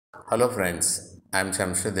Hello friends, I am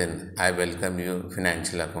Shamsuddin. I welcome you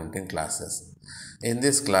financial accounting classes. In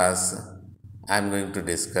this class, I am going to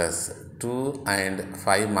discuss 2 and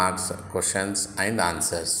 5 marks questions and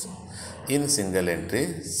answers in single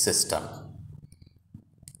entry system.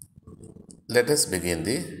 Let us begin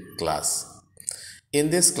the class. In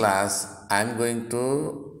this class, I am going to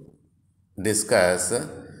discuss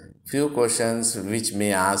few questions which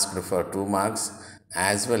may ask for 2 marks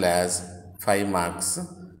as well as 5 marks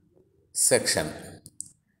section.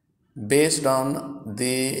 Based on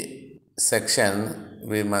the section,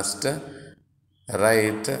 we must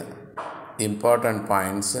write important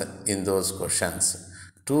points in those questions.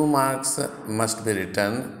 2 marks must be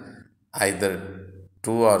written either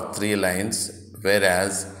 2 or 3 lines,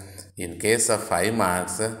 whereas in case of 5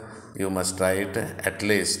 marks, you must write at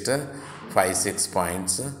least 5-6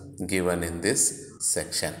 points given in this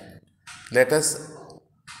section. Let us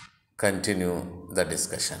continue the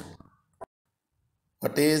discussion.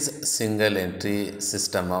 What is single entry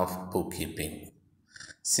system of bookkeeping?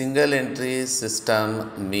 Single entry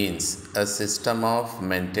system means a system of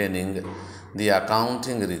maintaining the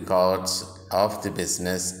accounting records of the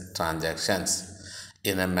business transactions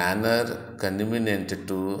in a manner convenient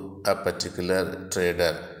to a particular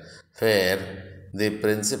trader, where the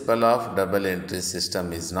principle of double entry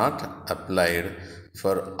system is not applied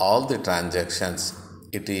for all the transactions.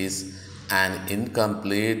 It is an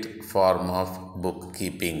incomplete form of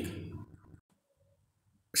bookkeeping.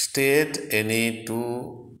 State any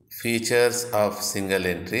 2 features of single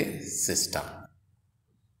entry system.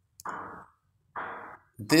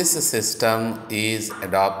 This system is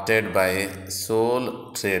adopted by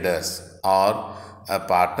sole traders or a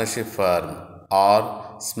partnership firm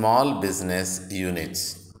or small business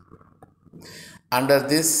units. Under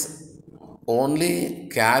this, only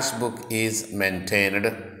cash book is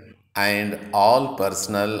maintained and all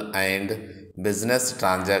personal and business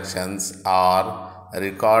transactions are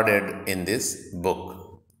recorded in this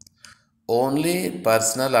book. Only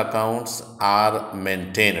personal accounts are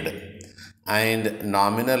maintained and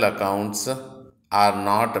nominal accounts are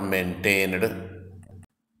not maintained.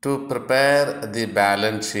 To prepare the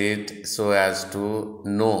balance sheet so as to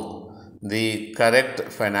know the correct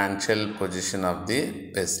financial position of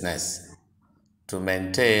the business. To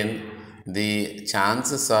maintain the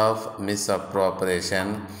chances of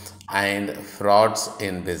misappropriation and frauds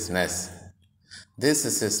in business. This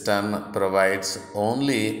system provides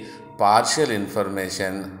only partial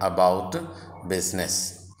information about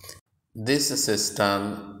business. This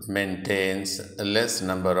system maintains less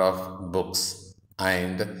number of books,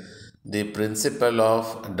 and the principle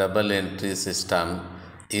of double entry system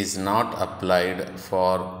is not applied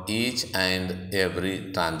for each and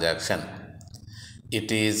every transaction. It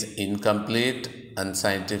is incomplete,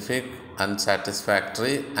 unscientific,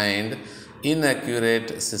 unsatisfactory, and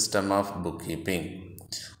inaccurate system of bookkeeping.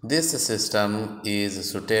 This system is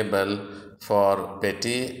suitable for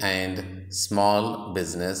petty and small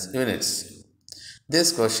business units.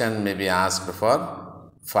 This question may be asked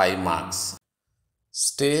for 5 marks.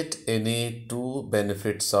 State any 2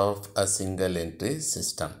 benefits of a single entry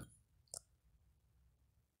system.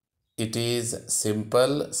 It is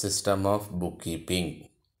simple system of bookkeeping.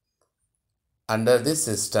 Under this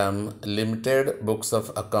system, limited books of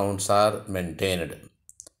accounts are maintained.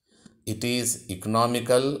 It is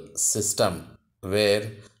economical system where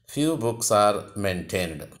few books are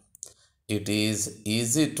maintained. It is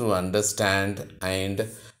easy to understand and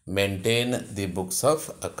maintain the books of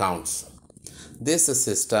accounts. This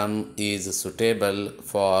system is suitable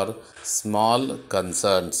for small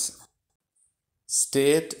concerns.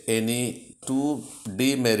 State any 2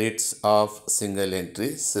 demerits of single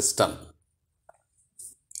entry system.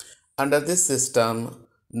 Under this system,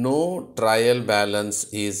 no trial balance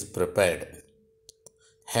is prepared.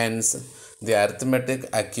 Hence, the arithmetic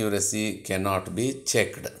accuracy cannot be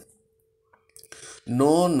checked.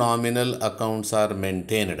 No nominal accounts are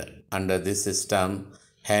maintained under this system.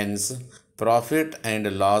 Hence, profit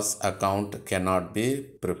and loss account cannot be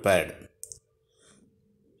prepared.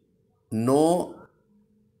 No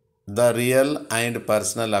the real and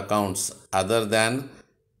personal accounts other than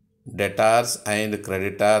debtors and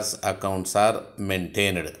creditors accounts are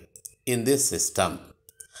maintained in this system.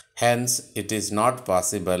 Hence, it is not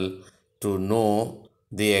possible to know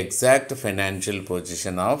the exact financial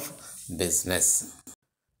position of business.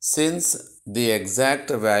 Since the exact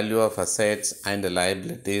value of assets and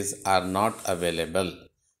liabilities are not available,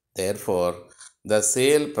 therefore, the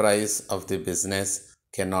sale price of the business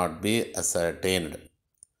cannot be ascertained.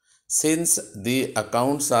 Since the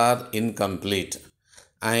accounts are incomplete,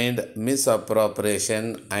 and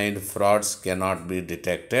misappropriation and frauds cannot be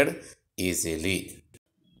detected easily.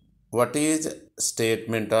 What is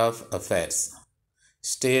statement of affairs?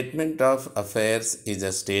 Statement of affairs is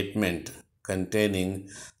a statement containing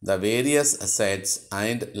the various assets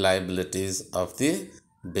and liabilities of the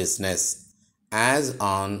business as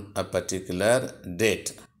on a particular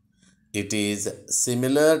date. It is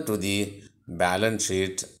similar to the balance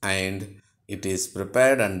sheet and it is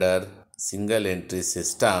prepared under single entry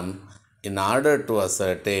system in order to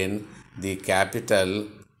ascertain the capital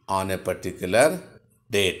on a particular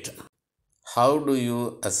date. How do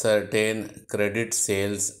you ascertain credit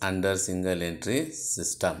sales under single entry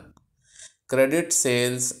system? Credit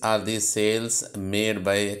sales are the sales made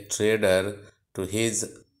by a trader to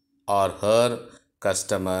his or her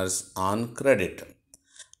customers on credit.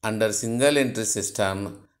 Under single entry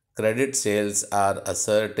system, credit sales are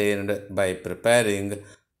ascertained by preparing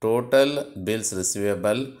total bills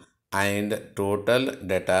receivable and total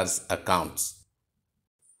debtors accounts.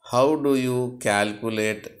 How do you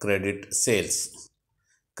calculate credit sales?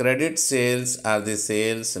 Credit sales are the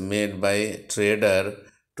sales made by trader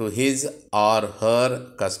to his or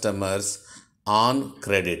her customers on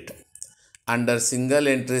credit. Under single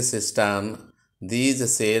entry system, these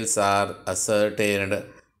sales are ascertained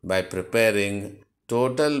by preparing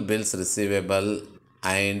total bills receivable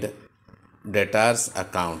and debtors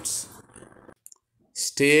accounts.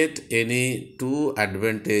 State any two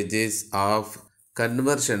advantages of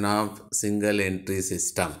conversion of single entry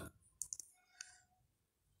system.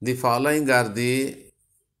 The following are the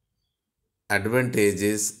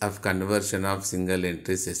advantages of conversion of single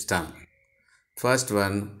entry system. First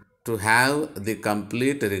one, to have the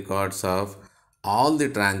complete records of all the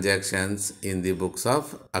transactions in the books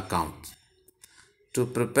of account. To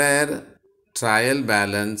prepare trial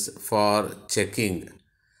balance for checking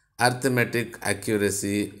arithmetic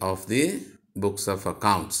accuracy of the books of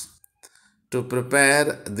accounts. To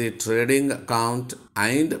prepare the trading account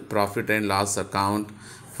and profit and loss account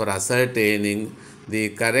for ascertaining the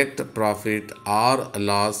correct profit or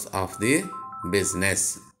loss of the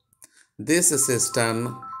business. This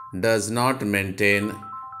system does not maintain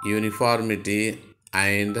uniformity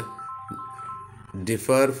and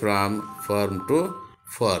differ from firm to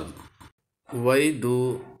firm. Why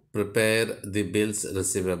do prepare the bills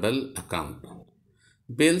receivable account?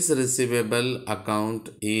 Bills receivable account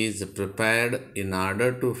is prepared in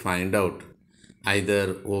order to find out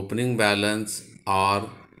either opening balance or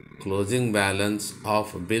closing balance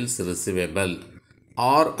of bills receivable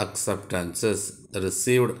or acceptances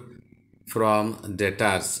received from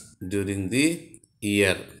debtors during the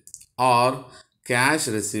year or cash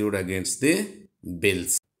received against the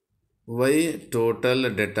bills. Why total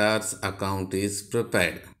debtors account is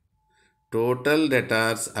prepared? Total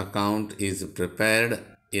debtors account is prepared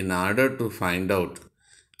in order to find out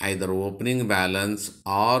either opening balance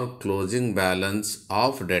or closing balance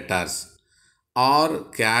of debtors or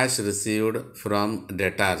cash received from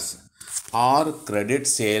debtors or credit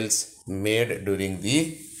sales made during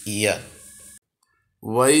the year.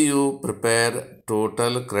 Why you prepare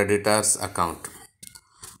total creditors account?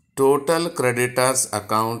 Total creditors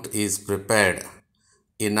account is prepared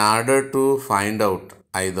in order to find out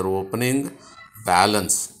either opening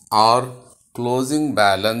balance or closing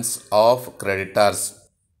balance of creditors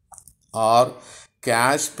or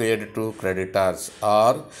cash paid to creditors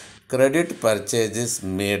or credit purchases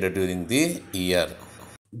made during the year.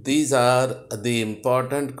 These are the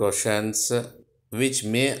important questions which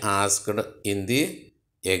may asked in the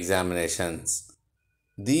examinations.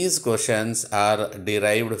 These questions are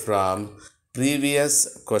derived from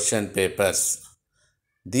previous question papers.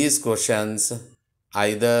 These questions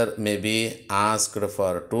either may be asked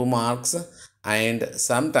for 2 marks and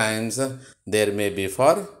sometimes there may be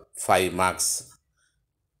for 5 marks.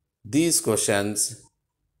 These questions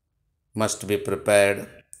must be prepared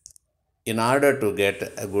in order to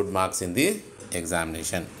get a good marks in the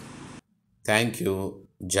examination. Thank you.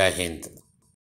 Jai Hind.